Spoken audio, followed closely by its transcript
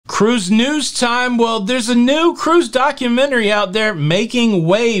Cruise news time. Well, there's a new cruise documentary out there making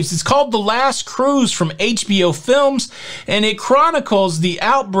waves. It's called The Last Cruise from HBO Films, and it chronicles the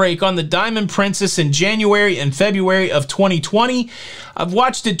outbreak on the Diamond Princess in January and February of 2020. I've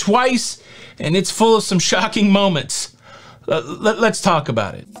watched it twice, and it's full of some shocking moments. Let's talk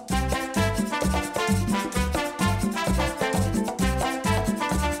about it.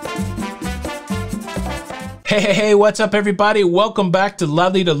 Hey, what's up everybody? Welcome back to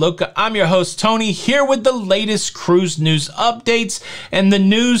Lido Loca. I'm your host Tony, here with the latest cruise news updates. And the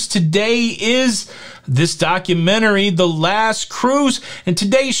news today is this documentary, The Last Cruise. And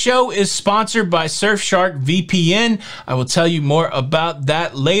today's show is sponsored by Surfshark VPN. I will tell you more about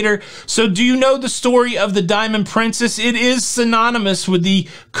that later. So do you know the story of the Diamond Princess? It is synonymous with the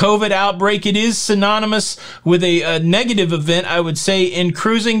COVID outbreak. It is synonymous with a negative event, I would say, in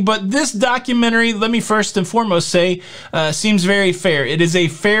cruising. But this documentary, let me first and foremost say, seems very fair. It is a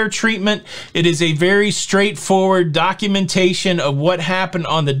fair treatment. It is a very straightforward documentation of what happened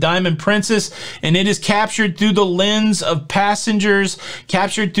on the Diamond Princess, and it is captured through the lens of passengers,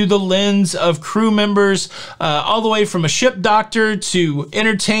 captured through the lens of crew members, all the way from a ship doctor to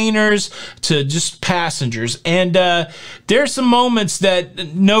entertainers to just passengers. And there's some moments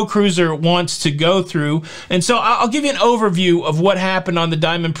that no cruiser wants to go through. And so I'll give you an overview of what happened on the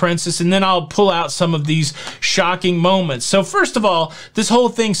Diamond Princess, and then I'll pull out some of these shocking moments. So first of all, this whole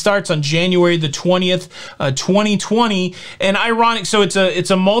thing starts on January the 20th, 2020, and ironic. So it's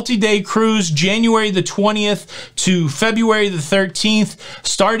a multi-day cruise, January the 20th to February the 13th,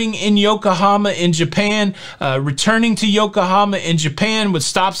 starting in Yokohama in Japan, returning to Yokohama in Japan with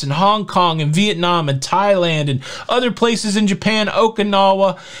stops in Hong Kong and Vietnam and Thailand and other places in Japan,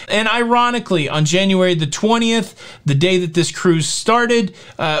 Okinawa. And ironically, on January the 20th, the day that this cruise started,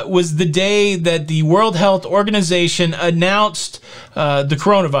 was the day that the World Health Organization announced the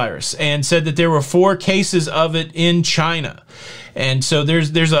coronavirus and said that there were 4 cases of it in China. And so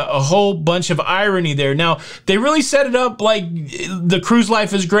there's a whole bunch of irony there. Now, they really set it up like the cruise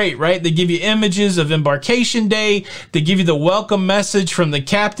life is great, right? They give you images of embarkation day. They give you the welcome message from the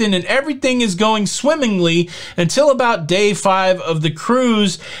captain, and everything is going swimmingly until about day 5 of the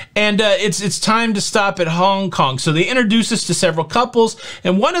cruise. And it's time to stop at Hong Kong. So they introduce us to several couples,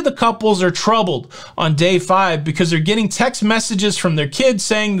 and one of the couples are troubled on day 5 because they're getting text messages from their kids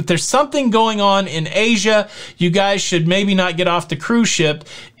saying that there's something going on in Asia. You guys should maybe not get off the cruise ship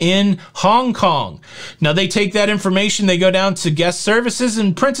in Hong Kong. Now they take that information, they go down to guest services,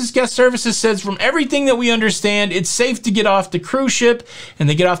 and Princess Guest Services says, from everything that we understand, it's safe to get off the cruise ship. And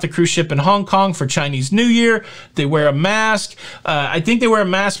they get off the cruise ship in Hong Kong for Chinese New Year. They wear a mask. I think they wear a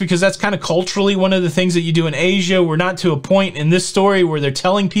mask because that's kind of culturally one of the things that you do in Asia. We're not to a point in this story where they're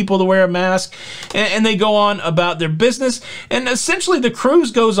telling people to wear a mask, and they go on about their business. And essentially the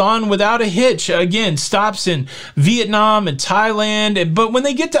cruise goes on without a hitch. Again, stops in Vietnam and Thailand. But when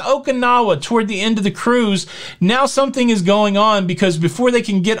they get to Okinawa toward the end of the cruise, now something is going on, because before they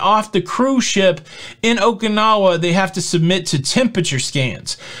can get off the cruise ship in Okinawa, they have to submit to temperature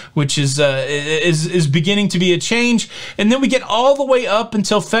scans, which is beginning to be a change. And then we get all the way up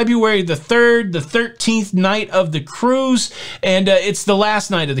until February the 3rd, the 13th night of the cruise, and it's the last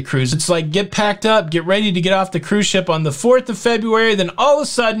night of the cruise. It's like, get packed up, get ready to get off the cruise ship on the 4th of February. Then all of a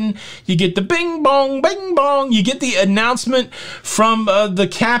sudden, you get the bing bong, you get the announcement from the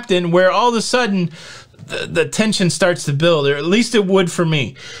captain, where all of a sudden the tension starts to build, or at least it would for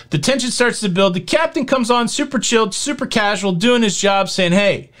me. The tension starts to build. The captain comes on super chilled, super casual, doing his job, saying,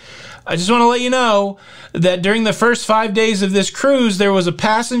 hey, I just want to let you know that during the first 5 days of this cruise, there was a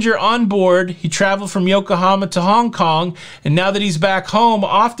passenger on board. He traveled from Yokohama to Hong Kong, and now that he's back home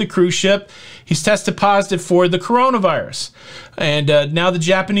off the cruise ship, he's tested positive for the coronavirus. And now the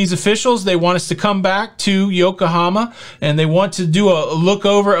Japanese officials, they want us to come back to Yokohama, and they want to do a look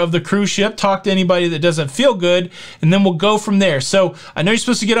over of the cruise ship, talk to anybody that doesn't feel good, and then we'll go from there. So I know you're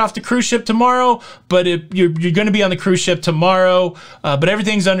supposed to get off the cruise ship tomorrow, but you're going to be on the cruise ship tomorrow, but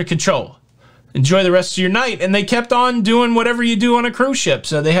everything's under control. Enjoy the rest of your night. And they kept on doing whatever you do on a cruise ship.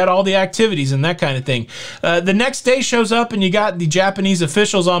 So they had all the activities and that kind of thing. The next day shows up, and you got the Japanese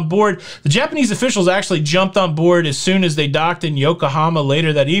officials on board. The Japanese officials actually jumped on board as soon as they docked in Yokohama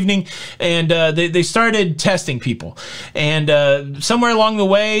later that evening, and they started testing people. And somewhere along the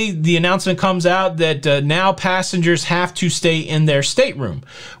way, the announcement comes out that now passengers have to stay in their stateroom,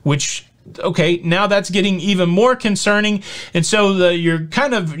 which okay, now that's getting even more concerning. And so you're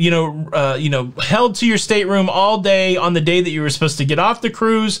kind of, held to your stateroom all day on the day that you were supposed to get off the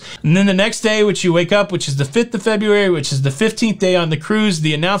cruise. And then the next day, which you wake up, which is the 5th of February, which is the 15th day on the cruise,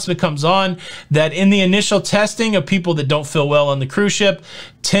 the announcement comes on that in the initial testing of people that don't feel well on the cruise ship,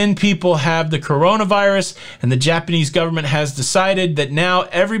 10 people have the coronavirus, and the Japanese government has decided that now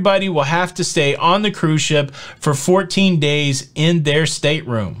everybody will have to stay on the cruise ship for 14 days in their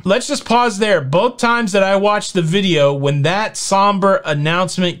stateroom. Let's just pause there. Both times that I watched the video, when that somber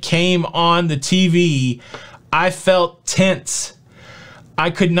announcement came on the TV, I felt tense. I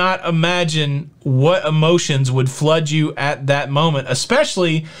could not imagine what emotions would flood you at that moment,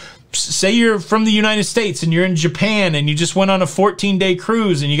 especially say you're from the United States and you're in Japan and you just went on a 14-day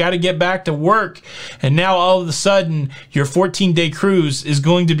cruise and you got to get back to work, and now all of a sudden your 14-day cruise is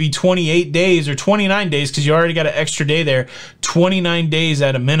going to be 28 days or 29 days because you already got an extra day there, 29 days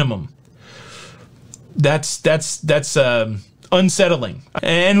at a minimum. That's unsettling.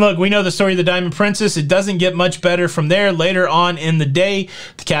 And look, we know the story of the Diamond Princess. It doesn't get much better from there. Later on in the day,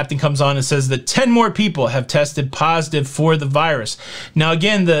 the captain comes on and says that 10 more people have tested positive for the virus. Now,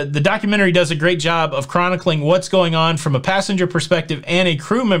 again, the documentary does a great job of chronicling what's going on from a passenger perspective and a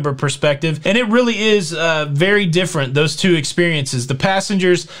crew member perspective, and it really is very different, those two experiences. The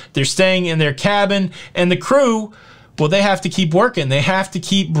passengers, they're staying in their cabin, and the crew, well, they have to keep working. They have to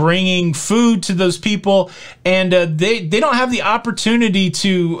keep bringing food to those people, and they don't have the opportunity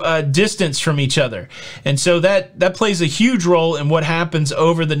to distance from each other. And so that plays a huge role in what happens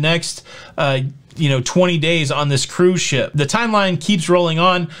over the next 20 days on this cruise ship. The timeline keeps rolling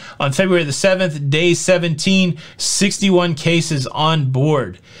on. On February the 7th, day 17, 61 cases on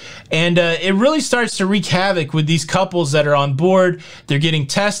board. And it really starts to wreak havoc with these couples that are on board. They're getting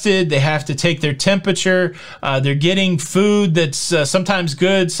tested. They have to take their temperature. They're getting food that's sometimes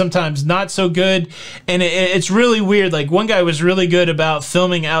good, sometimes not so good. And it's really weird. Like, one guy was really good about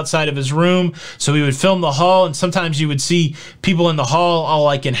filming outside of his room. So he would film the hall, and sometimes you would see people in the hall all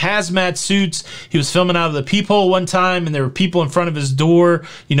like in hazmat suits. He was filming out of the peephole one time, and there were people in front of his door,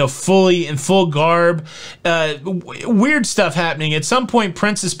 fully in full garb. Weird stuff happening. At some point,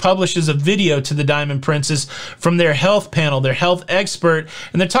 Princess publishes a video to the Diamond Princess from their health panel, their health expert,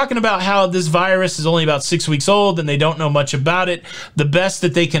 and they're talking about how this virus is only about 6 weeks old and they don't know much about it. The best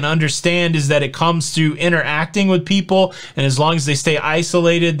that they can understand is that it comes through interacting with people, and as long as they stay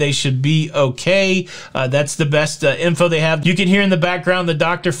isolated, they should be okay. That's the best info they have. You can hear in the background the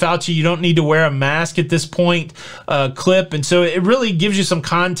Dr. Fauci, you don't need to wear a mask at this point clip, and so it really gives you some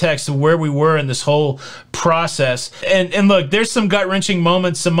context of where we were in this whole process. And look, there's some gut-wrenching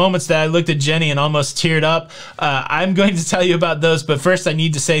moments, some moments that I looked at Jenny and almost teared up. I'm going to tell you about those, but first I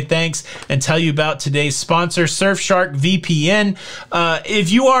need to say thanks and tell you about today's sponsor, Surfshark VPN.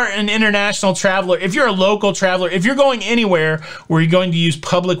 If you are an international traveler, if you're a local traveler, if you're going anywhere where you're going to use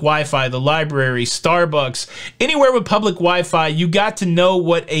public Wi-Fi, the library, Starbucks, anywhere with public Wi-Fi, you got to know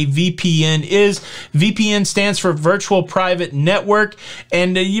what a VPN is. VPN stands for Virtual Private Network,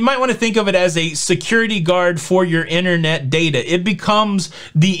 and you might want to think of it as a security guard for your internet data. It becomes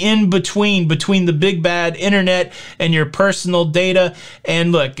the in-between between the big bad internet and your personal data.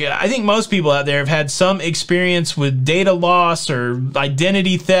 And look, I think most people out there have had some experience with data loss or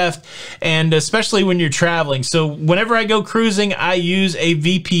identity theft, and especially when you're traveling. So whenever I go cruising, I use a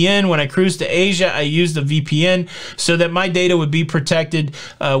VPN. When I cruise to Asia, I use the VPN so that my data would be protected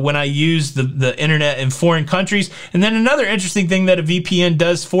when I use the internet in foreign countries. And then another interesting thing that a VPN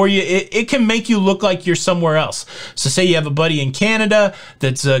does for you, it can make you look like you're somewhere else. So say you have a buddy in Canada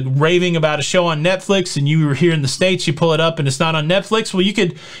that's raving about a show on Netflix, and you were here in the States, you pull it up and it's not on Netflix. Well, you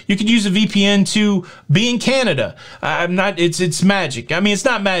could use a VPN to be in Canada. It's magic. I mean, it's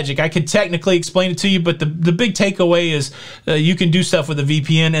not magic. I could technically explain it to you, but the big takeaway is you can do stuff with a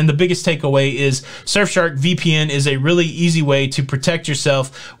VPN, and the biggest takeaway is Surfshark VPN is a really easy way to protect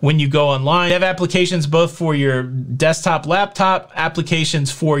yourself when you go online. They have applications both for your desktop, laptop,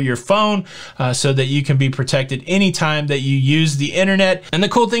 applications for your phone, so that you can be protected anytime that you use the internet. And the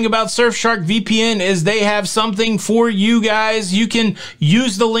cool thing about Surfshark VPN is they have something for you guys. You can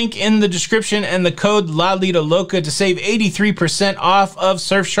use the link in the description and the code Lido Loca to save 83% off of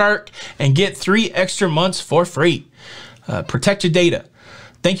Surfshark and get 3 extra months for free. Protect your data.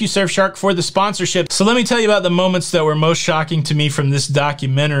 Thank you, Surfshark, for the sponsorship. So let me tell you about the moments that were most shocking to me from this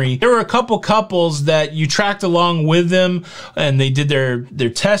documentary. There were a couple couples that you tracked along with them, and they did their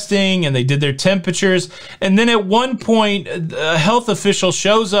testing and they did their temperatures. And then at one point, a health official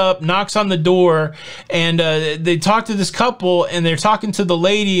shows up, knocks on the door, and they talk to this couple, and they're talking to the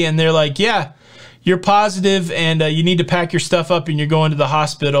lady, and they're like, yeah, you're positive, and you need to pack your stuff up, and you're going to the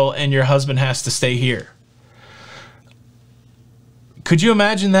hospital, and your husband has to stay here. Could you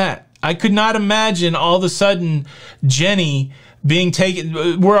imagine that? I could not imagine all of a sudden Jenny being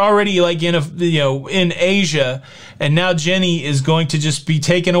taken. We're already like in in Asia, and now Jenny is going to just be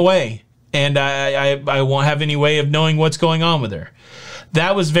taken away, and I won't have any way of knowing what's going on with her.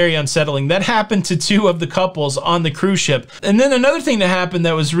 that was very unsettling. That happened to 2 of the couples on the cruise ship. And then another thing that happened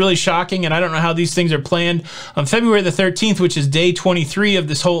that was really shocking, and I don't know how these things are planned, on February the 13th, which is day 23 of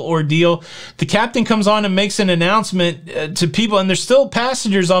this whole ordeal, the captain comes on and makes an announcement to people, and there's still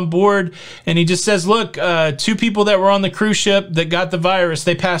passengers on board, and he just says, look, 2 people that were on the cruise ship that got the virus,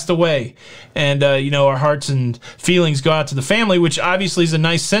 they passed away. And, you know, our hearts and feelings go out to the family, which obviously is a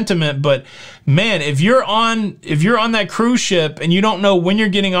nice sentiment, but man, if you're on that cruise ship and you don't know when you're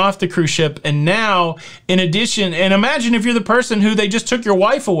getting off the cruise ship, and now in addition, and imagine if you're the person who they just took your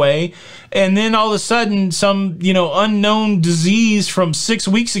wife away, and then all of a sudden some, you know, unknown disease from 6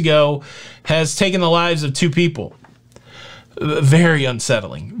 weeks ago has taken the lives of 2 people. Very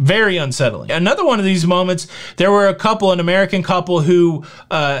unsettling, very unsettling. Another one of these moments, there were an American couple who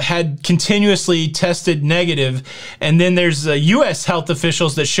had continuously tested negative, and then there's U.S. health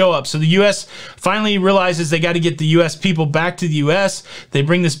officials that show up. So the U.S. finally realizes they got to get the U.S. people back to the U.S. They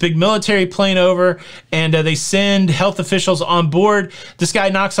bring this big military plane over, and they send health officials on board. This guy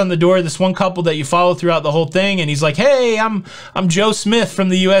knocks on the door, this one couple that you follow throughout the whole thing, and he's like, hey, I'm Joe Smith from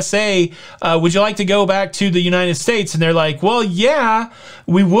the USA. Would you like to go back to the United States? And they're like, well, yeah,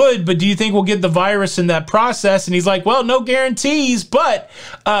 we would, but do you think we'll get the virus in that process? And he's like, well, no guarantees, but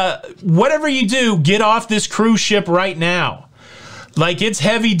whatever you do, get off this cruise ship right now. Like, it's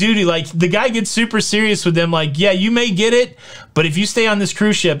heavy duty. Like, the guy gets super serious with them. Like, yeah, you may get it, but if you stay on this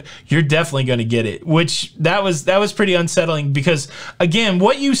cruise ship, you're definitely going to get it. Which that was pretty unsettling, because again,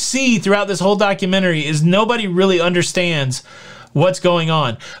 what you see throughout this whole documentary is nobody really understands what's going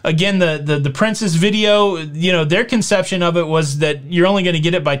on. Again, the Princess video, you know, their conception of it was that you're only going to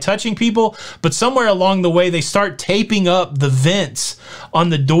get it by touching people, but somewhere along the way they start taping up the vents on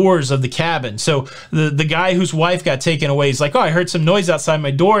the doors of the cabin. So the guy whose wife got taken away is like, oh, I heard some noise outside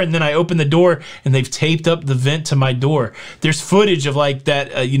my door, and then I opened the door and they've taped up the vent to my door. There's footage of like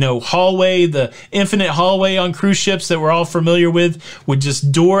that, you know, hallway, the infinite hallway on cruise ships that we're all familiar with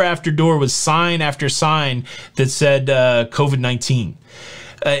just door after door with sign after sign that said COVID-19.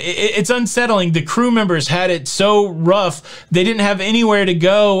 It's unsettling. The crew members had it so rough, they didn't have anywhere to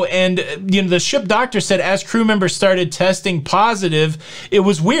go. And you know, the ship doctor said as crew members started testing positive, it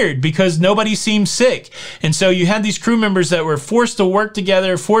was weird because nobody seemed sick. And so you had these crew members that were forced to work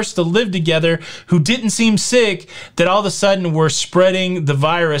together, forced to live together, who didn't seem sick, that all of a sudden were spreading the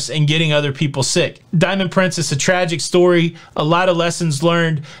virus and getting other people sick. Diamond Princess, a tragic story, a lot of lessons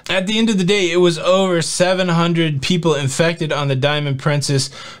learned. At the end of the day, it was over 700 people infected on the Diamond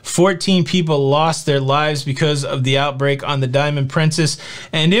Princess. 14 people lost their lives because of the outbreak on the Diamond Princess,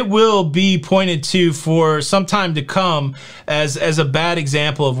 and it will be pointed to for some time to come as a bad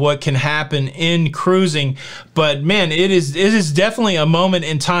example of what can happen in cruising. But man, it is definitely a moment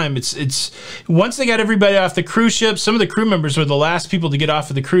in time. It's once they got everybody off the cruise ship, some of the crew members were the last people to get off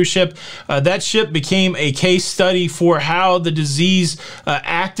of the cruise ship. That ship became a case study for how the disease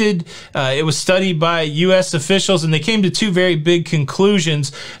acted. It was studied by U.S. officials, and they came to 2 very big conclusions.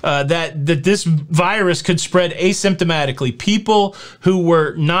 That this virus could spread asymptomatically. People who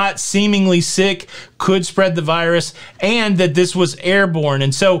were not seemingly sick could spread the virus, and that this was airborne.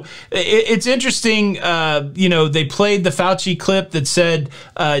 And so it's interesting, you know, they played the Fauci clip that said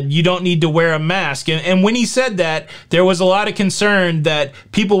you don't need to wear a mask. And when he said that, there was a lot of concern that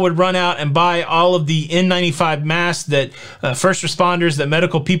people would run out and buy all of the N95 masks that first responders, that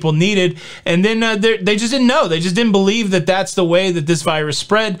medical people needed. And then they just didn't know. They just didn't believe that that's the way that this virus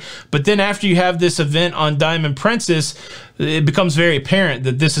spread. But then after you have this event on Diamond Princess, it becomes very apparent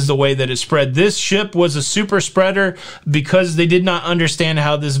that this is the way that it spread. This ship was a super spreader because they did not understand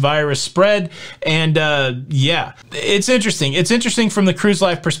how this virus spread. And yeah, it's interesting. It's interesting from the cruise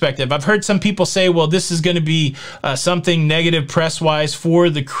life perspective. I've heard some people say, well, this is going to be something negative press-wise for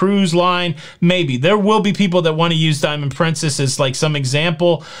the cruise line. Maybe. There will be people that want to use Diamond Princess as like some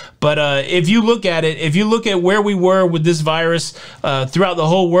example. But if you look at it, if you look at where we were with this virus throughout the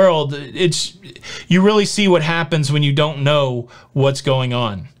whole world, you really see what happens when you don't know what's going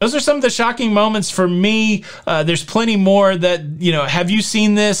on. Those are some of the shocking moments for me. There's plenty more that, you know, have you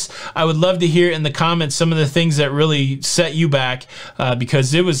seen this? I would love to hear in the comments some of the things that really set you back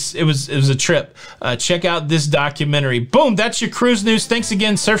because it was a trip. Check out this documentary. Boom, that's your cruise news. Thanks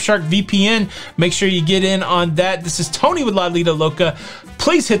again, Surfshark VPN. Make sure you get in on that. This is Tony with Lido Loca.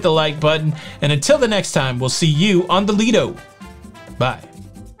 Please hit the like button, and until the next time, we'll see you on the Lido. Bye.